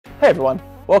Hey everyone,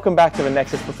 welcome back to the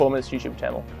NEXUS Performance YouTube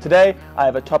channel. Today I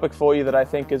have a topic for you that I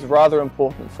think is rather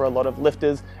important for a lot of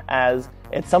lifters, as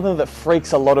it's something that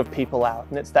freaks a lot of people out,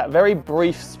 and it's that very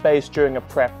brief space during a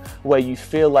prep where you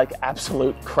feel like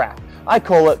absolute crap. I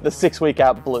call it the 6-week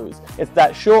out blues. It's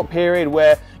that short period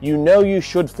where you know you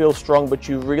should feel strong but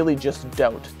you really just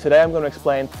don't. Today I'm going to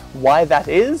explain why that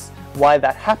is, why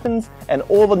that happens, and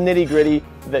all the nitty-gritty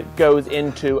that goes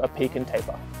into a peak and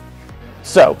taper.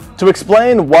 So, to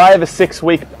explain why the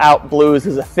 6-week out blues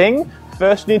is a thing,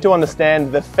 first you need to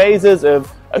understand the phases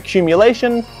of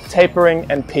accumulation, tapering,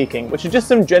 and peaking, which are just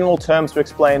some general terms to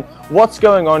explain what's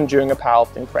going on during a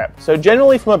powerlifting prep. So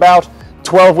generally from about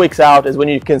 12 weeks out is when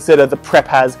you consider the prep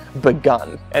has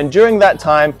begun. And during that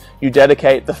time, you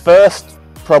dedicate the first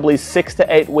probably 6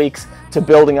 to 8 weeks to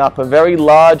building up a very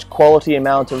large quality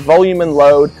amount of volume and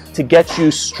load to get you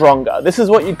stronger. This is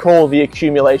what you'd call the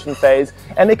accumulation phase,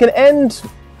 and it can end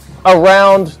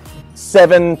around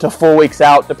 7 to 4 weeks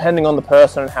out, depending on the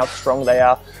person and how strong they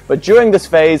are. But during this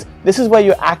phase, this is where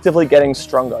you're actively getting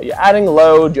stronger. You're adding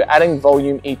load, you're adding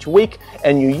volume each week,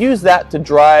 and you use that to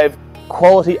drive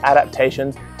quality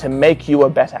adaptations to make you a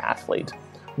better athlete.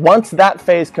 Once that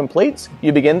phase completes,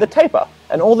 you begin the taper.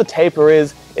 And all the taper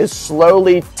is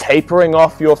slowly tapering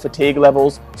off your fatigue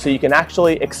levels so you can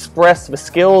actually express the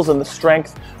skills and the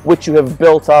strength which you have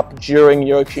built up during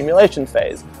your accumulation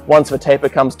phase. Once the taper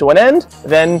comes to an end,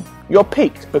 then you're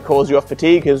peaked because your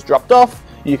fatigue has dropped off.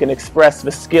 You can express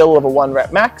the skill of a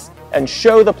 1-rep max and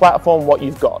show the platform what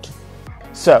you've got.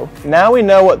 So now we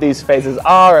know what these phases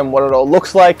are and what it all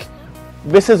looks like.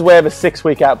 This is where the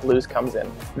 6-week out blues comes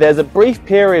in. There's a brief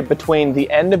period between the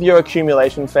end of your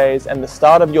accumulation phase and the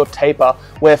start of your taper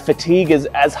where fatigue is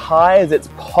as high as it's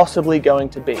possibly going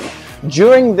to be.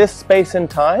 During this space and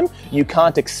time, you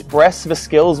can't express the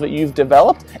skills that you've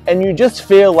developed and you just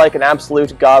feel like an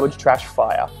absolute garbage trash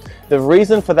fire. The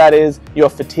reason for that is your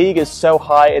fatigue is so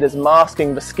high it is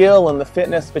masking the skill and the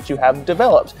fitness that you have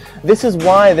developed. This is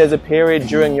why there's a period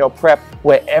during your prep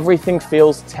where everything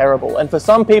feels terrible. And for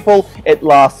some people, it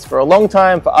lasts for a long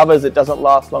time. For others, it doesn't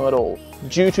last long at all.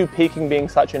 Due to peaking being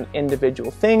such an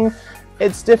individual thing,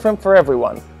 it's different for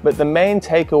everyone. But the main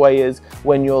takeaway is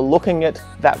when you're looking at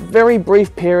that very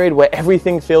brief period where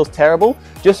everything feels terrible,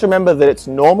 just remember that it's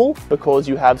normal because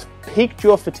you have peaked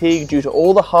your fatigue due to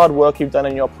all the hard work you've done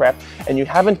in your prep and you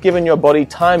haven't given your body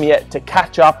time yet to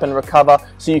catch up and recover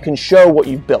so you can show what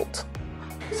you've built.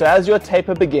 So as your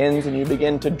taper begins and you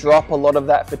begin to drop a lot of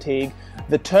that fatigue,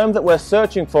 the term that we're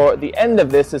searching for at the end of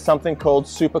this is something called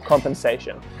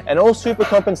supercompensation. And all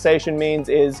supercompensation means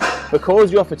is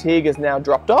because your fatigue is now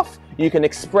dropped off, you can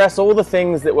express all the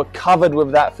things that were covered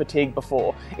with that fatigue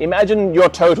before. Imagine your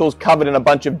totals covered in a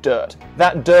bunch of dirt.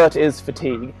 That dirt is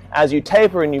fatigue. As you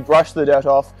taper and you brush the dirt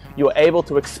off, you're able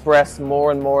to express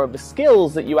more and more of the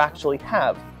skills that you actually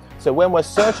have. So when we're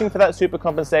searching for that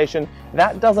supercompensation,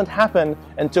 that doesn't happen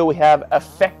until we have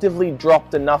effectively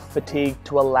dropped enough fatigue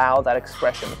to allow that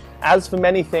expression. As for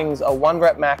many things, a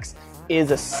 1-rep max is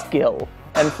a skill.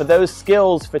 And for those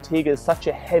skills, fatigue is such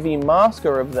a heavy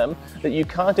masker of them that you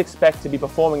can't expect to be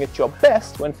performing at your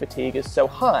best when fatigue is so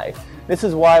high. This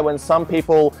is why when some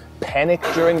people panic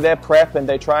during their prep and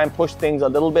they try and push things a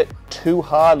little bit too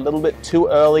hard, a little bit too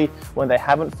early when they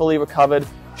haven't fully recovered,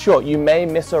 sure, you may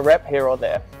miss a rep here or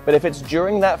there, but if it's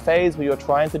during that phase where you're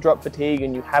trying to drop fatigue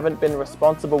and you haven't been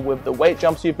responsible with the weight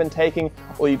jumps you've been taking,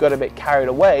 or you got a bit carried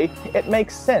away, it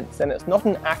makes sense, and it's not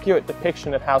an accurate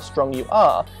depiction of how strong you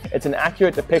are, it's an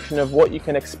accurate depiction of what you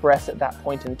can express at that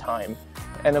point in time.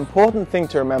 An important thing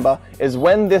to remember is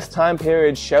when this time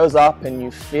period shows up and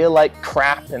you feel like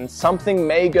crap and something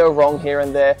may go wrong here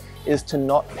and there, is to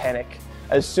not panic.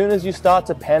 As soon as you start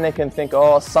to panic and think,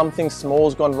 oh, something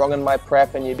small's gone wrong in my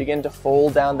prep, and you begin to fall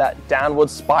down that downward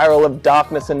spiral of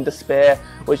darkness and despair,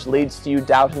 which leads to you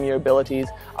doubting your abilities,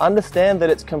 understand that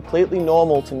it's completely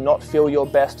normal to not feel your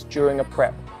best during a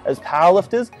prep. As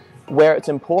powerlifters, where it's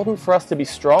important for us to be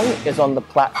strong is on the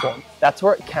platform. That's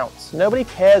where it counts. Nobody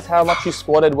cares how much you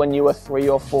squatted when you were 3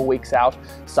 or 4 weeks out.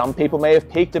 Some people may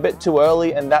have peaked a bit too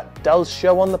early, and that does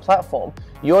show on the platform.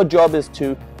 Your job is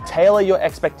to tailor your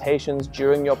expectations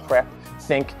during your prep.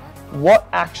 Think, what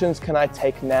actions can I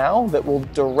take now that will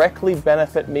directly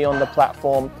benefit me on the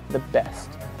platform the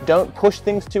best? Don't push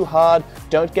things too hard.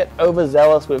 Don't get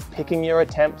overzealous with picking your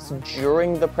attempts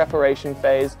during the preparation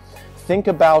phase. Think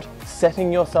about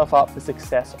setting yourself up for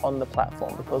success on the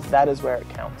platform because that is where it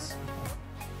counts.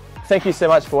 Thank you so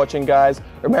much for watching, guys.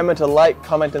 Remember to like,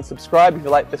 comment, and subscribe if you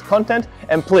like this content.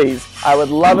 And please, I would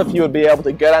love if you would be able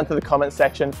to go down to the comment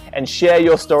section and share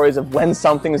your stories of when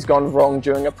something's gone wrong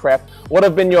during a prep. What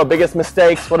have been your biggest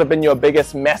mistakes? What have been your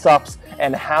biggest mess ups?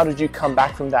 And how did you come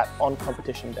back from that on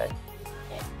competition day?